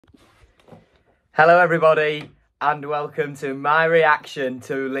Hello everybody and welcome to my reaction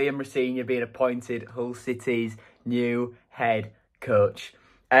to Liam Rosenior being appointed Hull City's new head coach.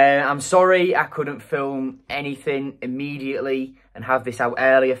 I'm sorry I couldn't film anything immediately and have this out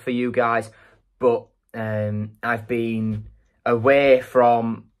earlier for you guys, but I've been away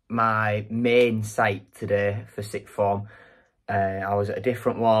from my main site today for sixth form. I was at a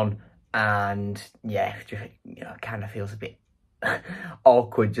different one and yeah, it kind of feels a bit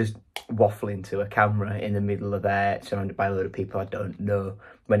awkward just waffling to a camera in the middle of there, surrounded by a load of people I don't know.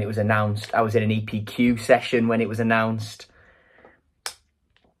 When it was announced, I was in an EPQ session when it was announced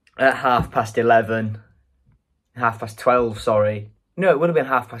at 12, sorry. No, it would have been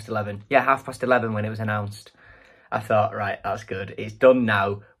 11:30. Yeah, 11:30 when it was announced. I thought, right, that's good. It's done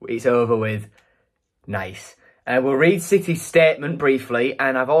now. It's over with. Nice. We'll read City's statement briefly,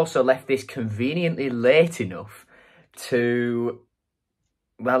 and I've also left this conveniently late enough to,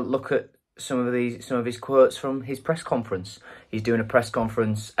 well, look at some of his quotes from his press conference. He's doing a press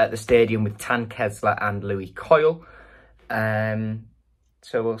conference at the stadium with Tan Kesler and Louis Coyle.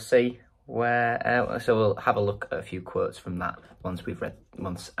 So we'll see where. So we'll have a look at a few quotes from that once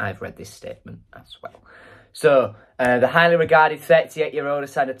I've read this statement as well. So the highly regarded 38-year-old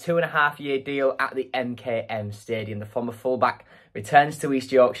has signed a 2.5-year deal at the MKM Stadium. The former fullback returns to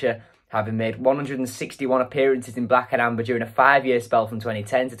East Yorkshire, having made 161 appearances in black and amber during a 5-year spell from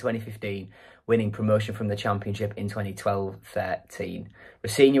 2010 to 2015, winning promotion from the Championship in 2012-13.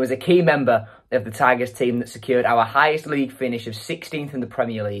 Rosenior was a key member of the Tigers team that secured our highest league finish of 16th in the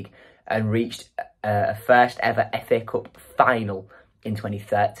Premier League and reached a first ever FA Cup final in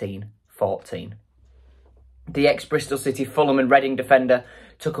 2013-14. The ex-Bristol City, Fulham and Reading defender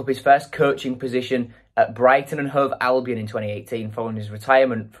took up his first coaching position at Brighton and Hove Albion in 2018 following his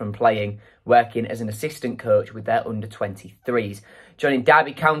retirement from playing, working as an assistant coach with their under-23s. Joining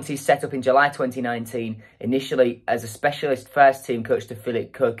Derby County's set up in July 2019, initially as a specialist first-team coach to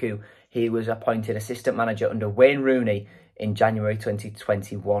Philip Koku, he was appointed assistant manager under Wayne Rooney in January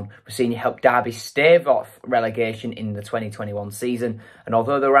 2021. Rosenior helped Derby stave off relegation in the 2021 season, and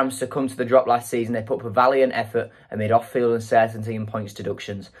although the Rams succumbed to the drop last season, they put up a valiant effort amid off-field uncertainty and points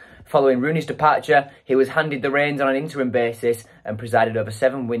deductions. Following Rooney's departure, he was handed the reins on an interim basis and presided over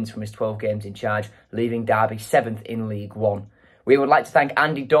 7 wins from his 12 games in charge, leaving Derby 7th in League One. We would like to thank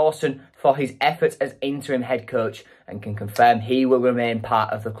Andy Dawson for his efforts as interim head coach and can confirm he will remain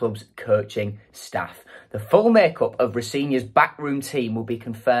part of the club's coaching staff. The full makeup of Rosenior's backroom team will be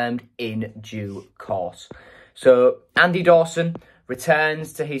confirmed in due course. So Andy Dawson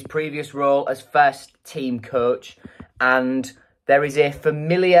returns to his previous role as first team coach, and there is a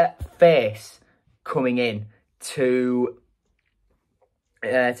familiar face coming in to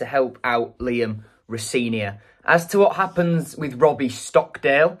help out Liam Rosenior. As to what happens with Robbie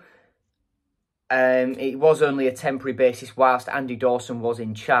Stockdale, it was only a temporary basis whilst Andy Dawson was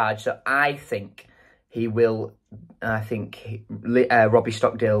in charge. So I think Robbie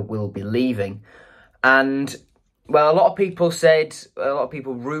Stockdale will be leaving. And, well, a lot of people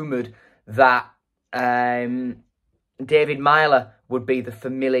rumoured that David Myler would be the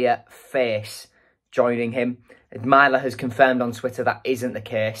familiar face joining him. Myler has confirmed on Twitter that isn't the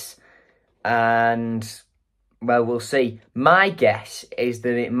case. And, well, we'll see. My guess is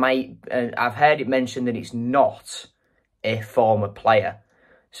that it might... I've heard it mentioned that it's not a former player.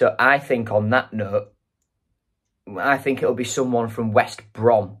 So I think on that note, I think it'll be someone from West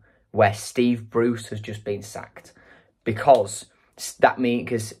Brom, where Steve Bruce has just been sacked. Because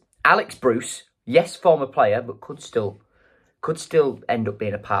Alex Bruce, yes, former player, but could still end up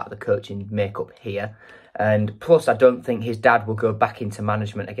being a part of the coaching makeup here. And plus, I don't think his dad will go back into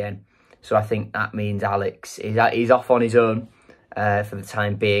management again. So I think that means Alex is off on his own for the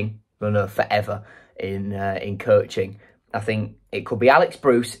time being. Well, no, forever in coaching. I think it could be Alex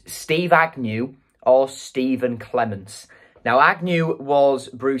Bruce, Steve Agnew, or Stephen Clements. Now, Agnew was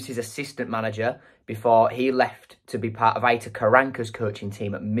Bruce's assistant manager before he left to be part of Aita Karanka's coaching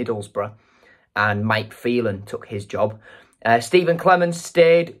team at Middlesbrough, and Mike Phelan took his job. Stephen Clements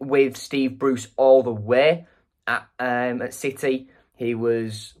stayed with Steve Bruce all the way at City. He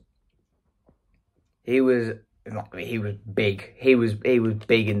was big. He was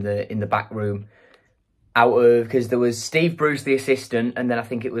big in the back room. Because there was Steve Bruce, the assistant, and then I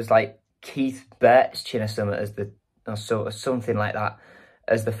think it was like Keith Bertschin or something like that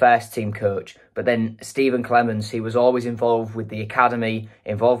as the first team coach. But then Stephen Clements, he was always involved with the academy,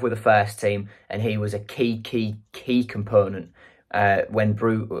 involved with the first team, and he was a key component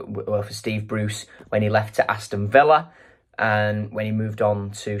for Steve Bruce when he left to Aston Villa, and when he moved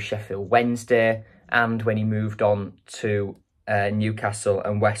on to Sheffield Wednesday, and when he moved on to Newcastle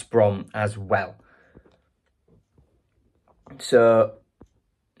and West Brom as well. So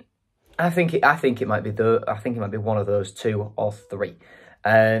I think it might be one of those 2 or 3.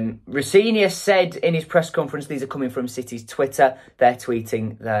 Rosenior said in his press conference, these are coming from City's Twitter, they're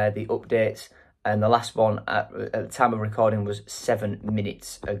tweeting the updates, and the last one at the time of recording was 7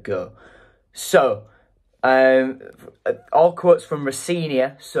 minutes ago. So, all quotes from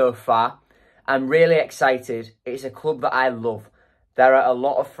Rosenior so far. I'm really excited. It's a club that I love. There are a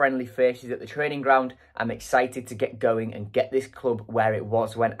lot of friendly faces at the training ground. I'm excited to get going and get this club where it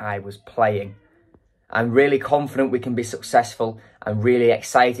was when I was playing. I'm really confident we can be successful. I'm really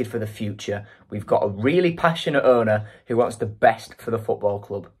excited for the future. We've got a really passionate owner who wants the best for the football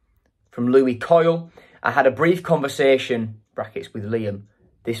club. From Louis Coyle, I had a brief conversation, brackets, with Liam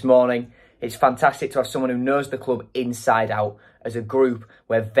this morning. It's fantastic to have someone who knows the club inside out. As a group,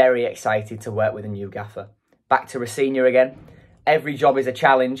 we're very excited to work with a new gaffer. Back to Rosenior again. Every job is a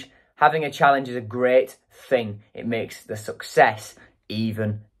challenge. Having a challenge is a great thing. It makes the success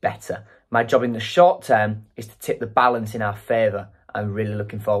even better. My job in the short term is to tip the balance in our favour. I'm really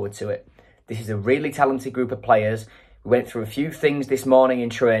looking forward to it. This is a really talented group of players. We went through a few things this morning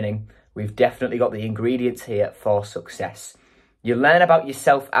in training. We've definitely got the ingredients here for success. You learn about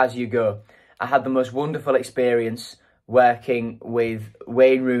yourself as you go. I had the most wonderful experience working with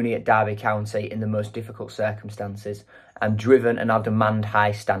Wayne Rooney at Derby County in the most difficult circumstances. I'm driven and I'll demand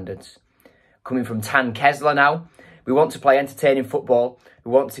high standards. Coming from Tan Kesler now, we want to play entertaining football.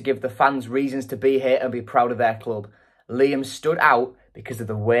 We want to give the fans reasons to be here and be proud of their club. Liam stood out because of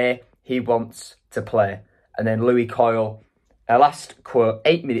the way he wants to play. And then Louis Coyle, our last quote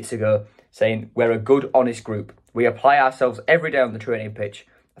 8 minutes ago, saying, we're a good, honest group. We apply ourselves every day on the training pitch.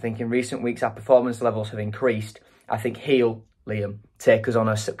 I think in recent weeks our performance levels have increased. I think he'll, Liam, take us on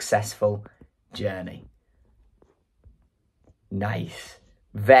a successful journey. Nice.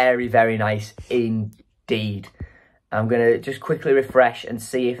 Very, very nice indeed. I'm going to just quickly refresh and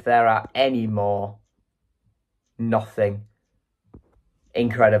see if there are any more. Nothing.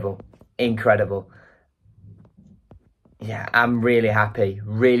 Incredible. Incredible. Yeah, I'm really happy.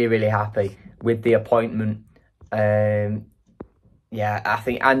 Really, really happy with the appointment. Yeah, I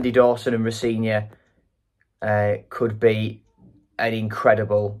think Andy Dawson and Rosenior could be an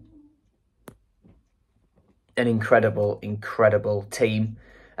incredible team.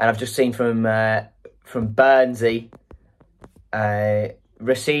 And I've just seen from Burnsy,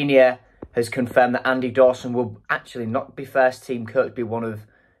 Rosenior has confirmed that Andy Dawson will actually not be first team coach, be one of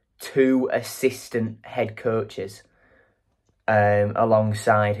 2 assistant head coaches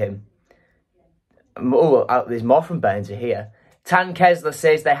alongside him. Oh, there's more from Burnsy here. Tan Kesler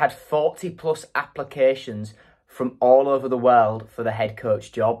says they had 40 plus applications from all over the world for the head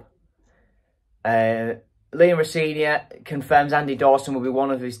coach job. Liam Rosenior confirms Andy Dawson will be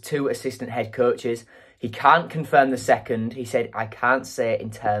one of his 2 assistant head coaches. He can't confirm the second. He said, I can't say it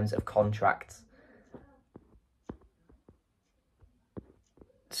in terms of contracts.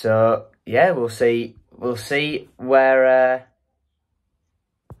 So, yeah, we'll see where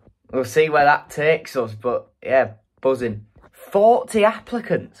that takes us. But, yeah, buzzing. 40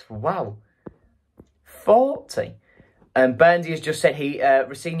 applicants. Wow. 40. And Burnsy has just said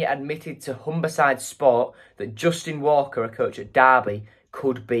Rosenior admitted to Humberside Sport that Justin Walker, a coach at Derby,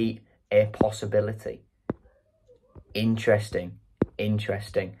 could be a possibility. Interesting.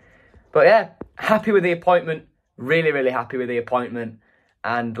 But yeah, happy with the appointment. Really, really happy with the appointment.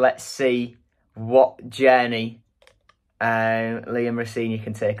 And let's see what journey Liam Rosenior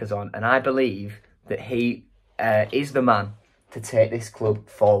can take us on. And I believe that he is the man to take this club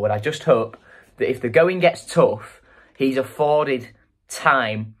forward. I just hope that if the going gets tough, he's afforded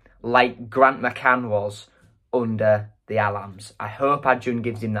time like Grant McCann was under the Alams. I hope Adjun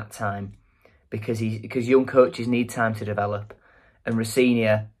gives him that time because young coaches need time to develop. And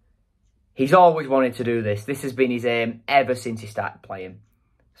Rosenior, he's always wanted to do this. This has been his aim ever since he started playing.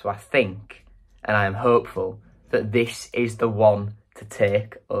 So I think, and I am hopeful, that this is the one to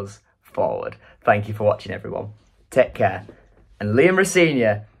take us forward. Thank you for watching, everyone. Take care. And Liam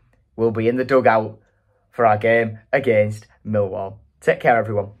Rosenior will be in the dugout for our game against Millwall. Take care,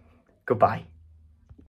 everyone. Goodbye.